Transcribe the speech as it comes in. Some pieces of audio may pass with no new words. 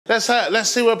let's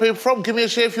see where people are from. Give me a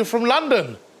cheer if you're from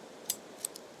London.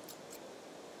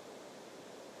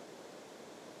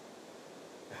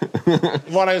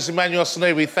 My name's Emmanuel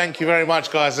Sonubi. Thank you very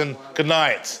much, guys, and good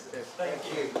night. Thank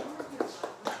you.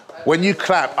 When you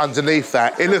clap underneath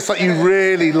that, it looks like you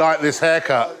really like this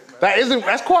haircut.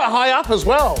 That's quite high up as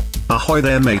well. Ahoy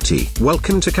there, matey.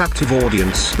 Welcome to Captive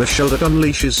Audience, the show that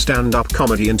unleashes stand-up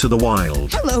comedy into the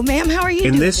wild. Hello, ma'am. How are you In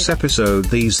doing? this episode,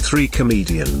 these three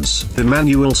comedians,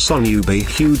 Emmanuel Sonubi,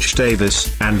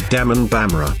 Davies and Daman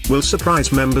Bamrah, will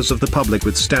surprise members of the public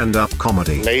with stand-up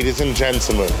comedy. Ladies and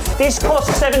gentlemen. This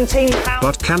costs £17.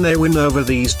 But can they win over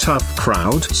these tough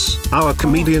crowds? Our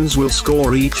comedians will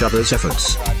score each other's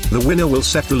efforts. The winner will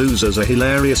set the losers a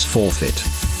hilarious forfeit.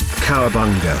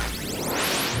 Cowabunga.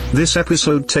 This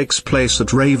episode takes place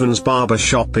at Raven's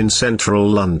Barbershop in central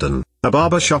London. A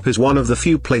barbershop is one of the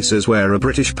few places where a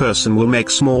British person will make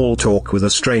small talk with a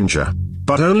stranger.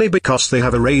 But only because they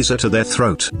have a razor to their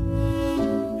throat.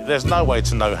 There's no way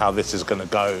to know how this is going to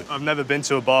go. I've never been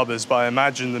to a barber's, but I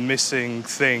imagine the missing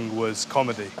thing was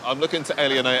comedy. I'm looking to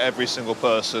alienate every single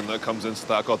person that comes into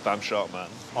that goddamn shop, man.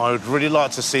 I would really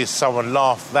like to see someone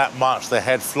laugh that much their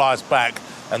head flies back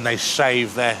and they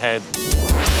shave their head.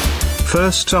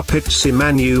 First up, it's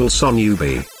Emmanuel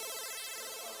Sonubi.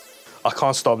 I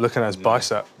can't stop looking at his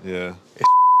bicep. Yeah. It's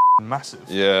massive.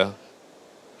 Yeah.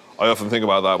 I often think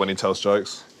about that when he tells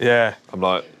jokes. Yeah. I'm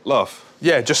like, laugh.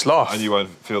 Yeah, just laugh. And you won't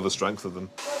feel the strength of them.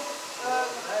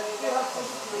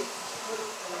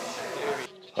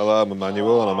 Hello, I'm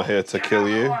Emmanuel, and I'm here to kill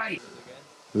you.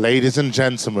 Ladies and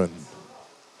gentlemen,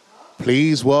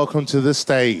 please welcome to the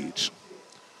stage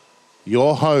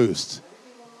your host,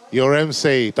 your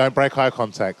MC, don't break eye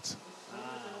contact.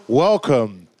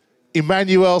 Welcome,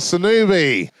 Emmanuel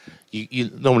Sonubi.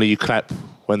 Normally you clap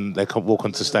when they walk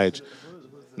onto stage.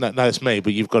 No, it's me,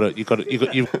 but you've got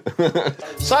to.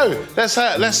 So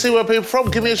let's see where people are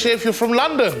from. Give me a cheer if you're from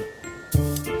London.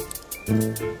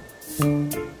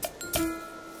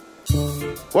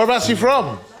 Whereabouts are you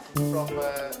from? From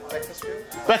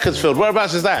Beaconsfield. Beaconsfield.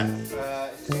 Whereabouts is that? It's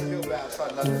just a little bit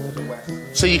outside London to the west.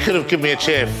 So you could have given me a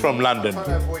cheer from London. I'm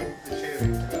trying to avoid the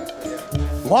cheering.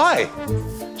 Why?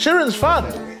 Cheering's fun.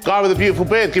 Guy with a beautiful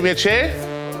beard, give me a cheer.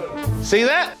 See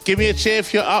that? Give me a cheer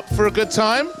if you're up for a good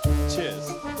time. Cheers.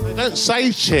 They don't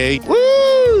say cheer.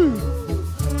 Woo!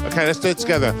 Okay, let's do it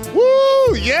together.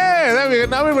 Woo! Yeah, there we go.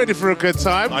 Now we're ready for a good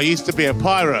time. I used to be a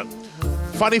pirate.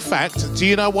 Funny fact, do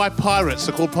you know why pirates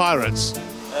are called pirates?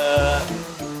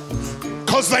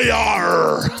 'Cause they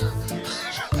are!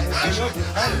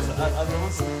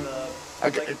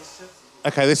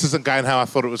 Okay, this isn't going how I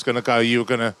thought it was going to go. You were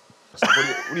going to... What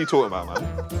are you talking about,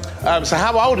 man? So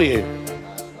how old are you?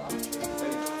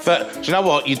 Do you know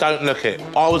what? You don't look it.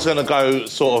 I was going to go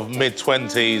sort of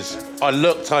mid-20s. I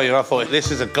looked at you and I thought, this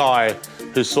is a guy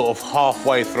who's sort of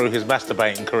halfway through his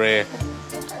masturbating career.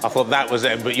 I thought that was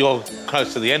it, but you're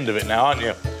close to the end of it now, aren't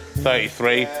you?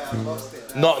 33.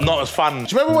 Not as fun.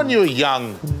 Do you remember when you were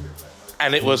young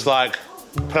and it was like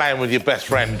playing with your best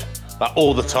friend like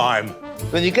all the time?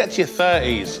 Then you get to your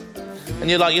 30s and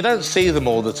you're like, you don't see them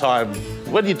all the time.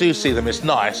 When you do see them, it's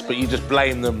nice, but you just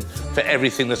blame them for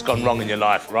everything that's gone wrong in your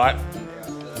life, right?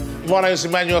 My name's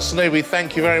Emmanuel Sonubi.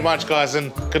 Thank you very much, guys,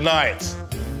 and good night.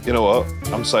 You know what?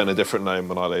 I'm saying a different name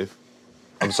when I leave.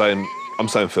 I'm saying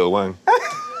Phil Wang.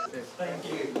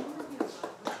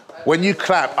 When you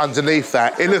clap underneath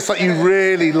that, it looks like you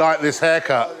really like this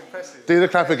haircut. Do the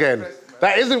clap again.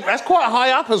 That's quite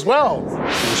high up as well.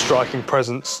 He's a striking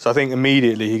presence. I think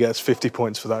immediately he gets 50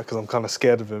 points for that because I'm kind of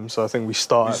scared of him. So I think we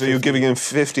start. So you're giving him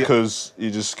 50 because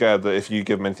you're just scared that if you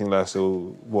give him anything less, he'll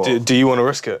what? Do you want to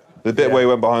risk it? The bit where he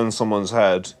went behind someone's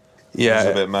head. Yeah, was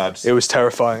a bit mad. It was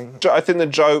terrifying. I think the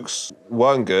jokes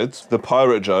weren't good. The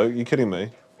pirate joke, you kidding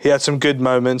me? He had some good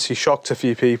moments. He shocked a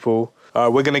few people.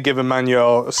 We're going to give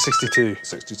Emmanuel a 62.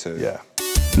 62. Yeah.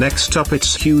 Next up,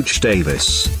 it's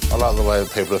Davies. I like the way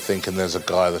people are thinking there's a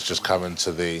guy that's just come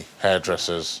into the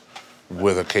hairdressers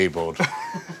with a keyboard.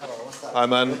 Hi,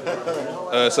 man.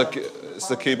 It's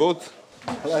the keyboard.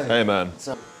 Hey, man.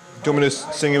 Do you want me to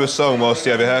sing you a song whilst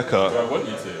you have your haircut? I want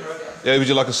you to. Yeah, would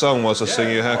you like a song whilst I sing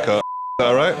you a haircut? Is that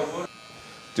all right?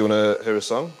 Do you want to hear a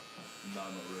song? No, not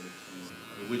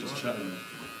really. We're just chatting.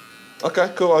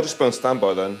 OK, cool. I'll just be on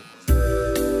standby then.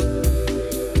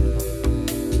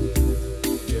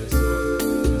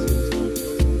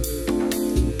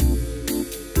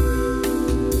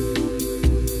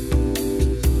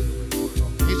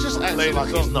 He's just acting like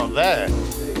he's not there.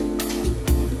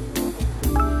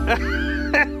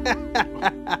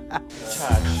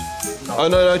 Oh,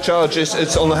 no charge.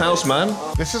 It's on the house, man.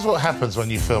 This is what happens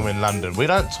when you film in London. We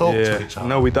don't talk to each other.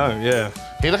 No, we don't, yeah.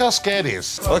 Hey, look how scared he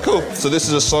is. Oh, cool. So this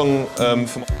is a song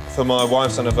for my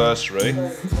wife's anniversary.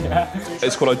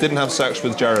 It's called I Didn't Have Sex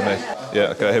with Jeremy.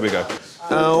 Yeah, okay, here we go.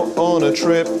 Out on a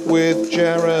trip with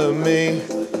Jeremy,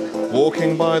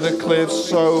 walking by the cliffs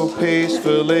so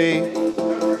peacefully,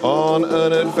 on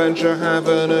an adventure,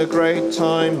 having a great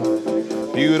time.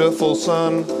 Beautiful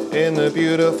sun in the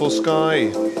beautiful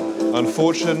sky.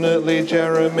 Unfortunately,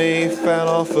 Jeremy fell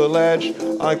off a ledge.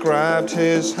 I grabbed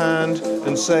his hand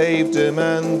and saved him,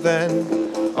 and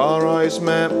then our eyes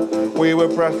met. We were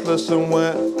breathless and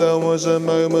wet. There was a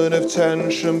moment of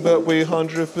tension, but we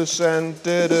 100%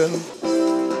 didn't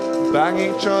bang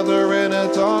each other in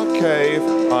a dark cave.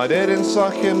 I didn't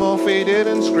suck him off, he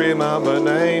didn't scream out my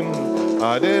name.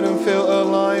 I didn't feel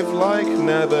alive like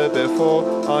never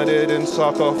before. I didn't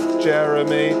suck off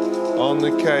Jeremy on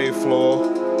the cave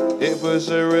floor. It was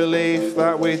a relief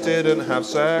that we didn't have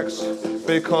sex,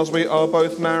 because we are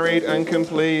both married and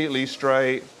completely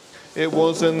straight. It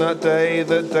wasn't that day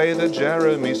that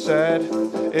Jeremy said.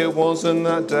 It wasn't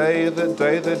that day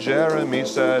that Jeremy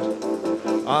said,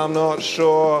 I'm not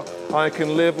sure I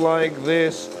can live like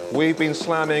this. We've been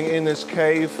slamming in this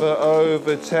cave for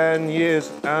over 10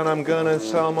 years, and I'm gonna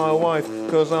tell my wife,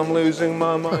 cause I'm losing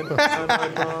my mind. And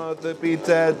I'd rather be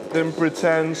dead than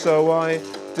pretend, so I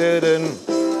didn't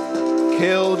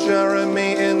kill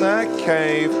Jeremy in that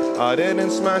cave. I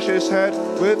didn't smash his head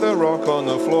with a rock on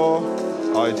the floor.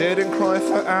 I didn't cry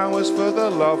for hours for the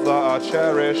love that I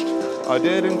cherished. I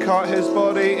didn't cut his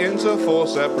body into 4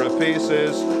 separate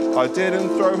pieces. I didn't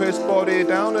throw his body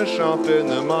down a shaft in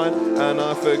the mine, and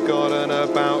I've forgotten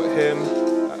about him,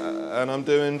 and I'm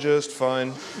doing just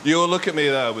fine. You all look at me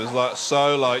there, was like,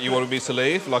 so like you wanted me to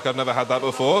leave? Like I've never had that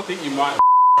before? I think you might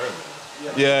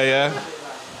have. Yeah.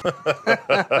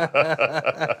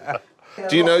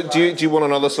 Do you want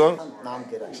another song? No, I'm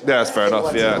good, actually. Yeah, that's fair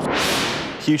enough, yeah.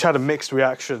 Huge had a mixed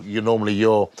reaction. Normally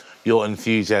your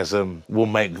enthusiasm will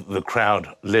make the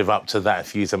crowd live up to that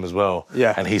enthusiasm as well.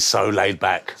 Yeah. And he's so laid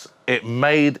back. It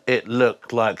made it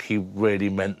look like he really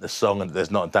meant the song, and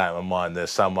there's not a doubt in my mind there's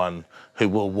someone who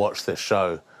will watch this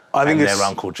show and their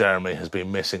Uncle Jeremy has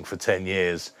been missing for 10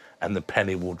 years and the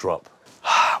penny will drop.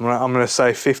 I'm gonna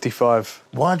say 55.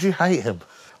 Why do you hate him?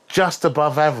 Just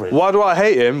above average. Why do I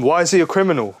hate him? Why is he a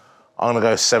criminal? I'm gonna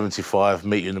go 75,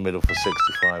 meet you in the middle for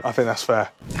 65. I think that's fair.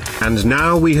 And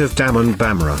now we have Daman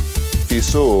Bamrah. If you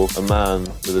saw a man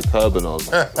with a turban on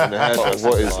and a haircut,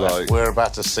 what is like? We're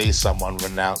about to see someone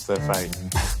renounce their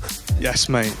faith. Yes,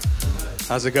 mate.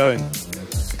 How's it going?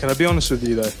 Can I be honest with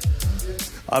you, though?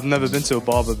 I've never been to a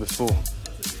barber before.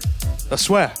 I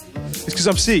swear. It's because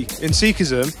I'm Sikh. In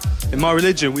Sikhism, in my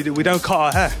religion, we don't cut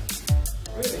our hair.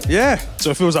 Yeah,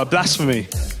 so it feels like blasphemy.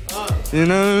 You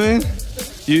know what I mean?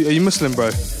 Are you Muslim, bro?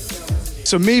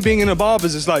 So me being in a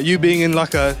barber's is like you being in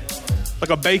like a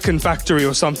bacon factory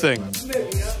or something.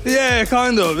 Yeah,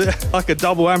 kind of. Like a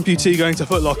double amputee going to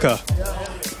Foot Locker.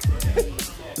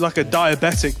 Like a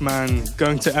diabetic man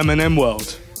going to M&M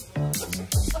World.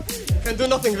 Can do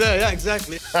nothing there, yeah,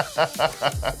 exactly.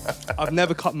 I've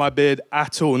never cut my beard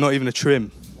at all, not even a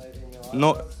trim.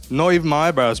 Not even my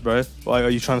eyebrows, bro. Why, are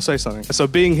you trying to say something? So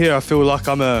being here, I feel like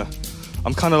I'm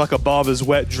kind of like a barber's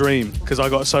wet dream because I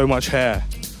got so much hair.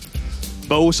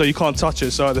 But also you can't touch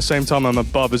it, so at the same time I'm a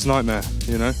barber's nightmare,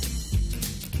 you know?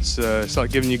 It's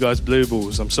like giving you guys blue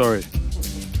balls, I'm sorry.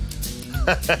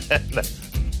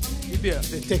 Yeah,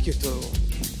 they take you to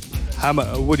How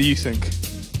much? What do you think?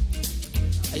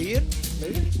 a year,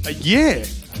 maybe? A year?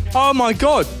 Oh my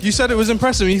God, you said it was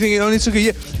impressive and you think it only took a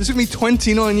year. This took me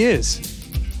 29 years.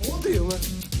 What do you, man?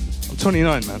 I'm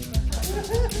 29, man.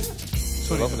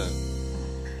 Loving it.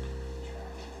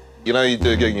 You know, you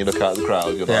do a gig and you look out at the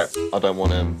crowd, you're like, I don't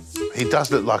want him. He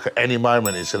does look like at any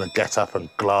moment he's going to get up and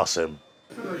glass him.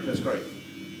 That's great.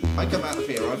 I come out of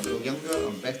here, I feel younger,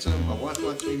 I'm better, my wife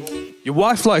likes me more. Your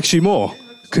wife likes you more?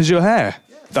 Because your hair?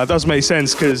 That does make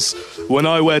sense, because when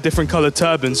I wear different coloured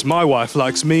turbans, my wife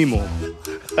likes me more.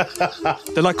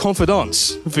 They're like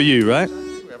confidants for you, right?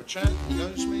 We have a chat, he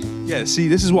knows me. Yeah, see,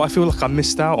 this is what I feel like I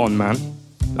missed out on, man.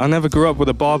 I never grew up with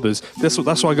a barber's. That's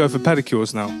why I go for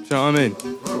pedicures now. Do you know what I mean?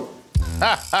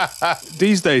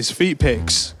 These days, feet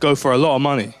pics go for a lot of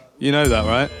money. You know that,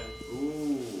 right?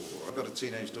 Ooh, I've got a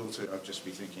teenage daughter. I'd just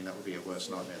be thinking that would be a worse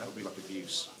nightmare. That would be like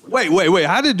abuse. Wait.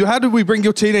 How did we bring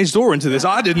your teenage daughter into this?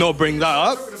 I did not bring that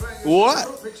up. What?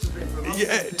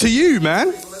 Yeah, to you, man.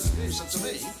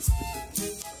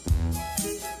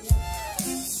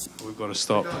 We've got to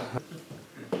stop.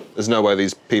 There's no way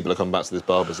these people are coming back to this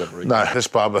barber's ever again. No, this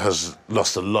barber has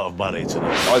lost a lot of money to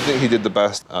this. I think he did the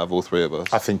best out of all three of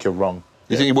us. I think you're wrong.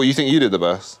 You think? Well, you think you did the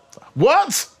best?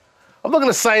 What? I'm not going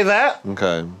to say that.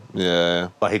 Okay, yeah.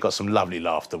 But he got some lovely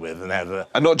laughter with, and had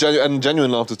And not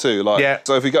genuine laughter too. Like, yeah.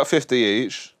 So if we got 50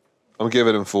 each, I'm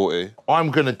giving him 40.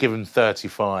 I'm going to give him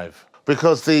 35.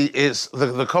 Because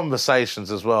the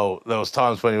conversations as well, there was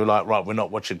times when you were like, right, we're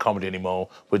not watching comedy anymore,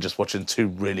 we're just watching two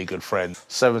really good friends.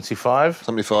 75?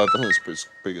 75, I think it's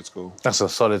pretty good score. That's a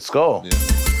solid score. Yeah.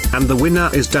 And the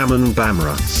winner is Daman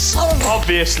Bamrah.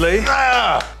 Obviously.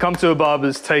 Come to a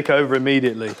barber's, take over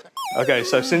immediately. Okay,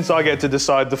 so since I get to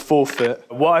decide the forfeit,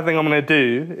 what I think I'm gonna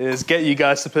do is get you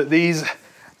guys to put these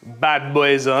bad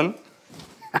boys on.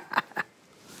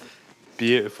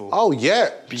 Beautiful. Oh,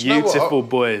 yeah. Beautiful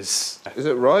boys. Is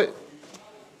it right?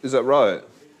 Is that right?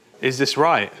 Is this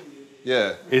right?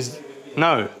 Yeah.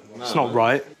 No, it's not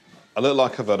right. I look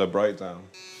like I've had a breakdown.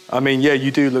 I mean, yeah, you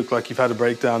do look like you've had a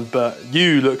breakdown, but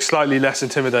you look slightly less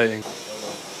intimidating.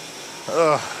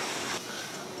 I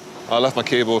left my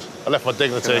keyboard. I left my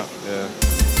dignity. Yeah.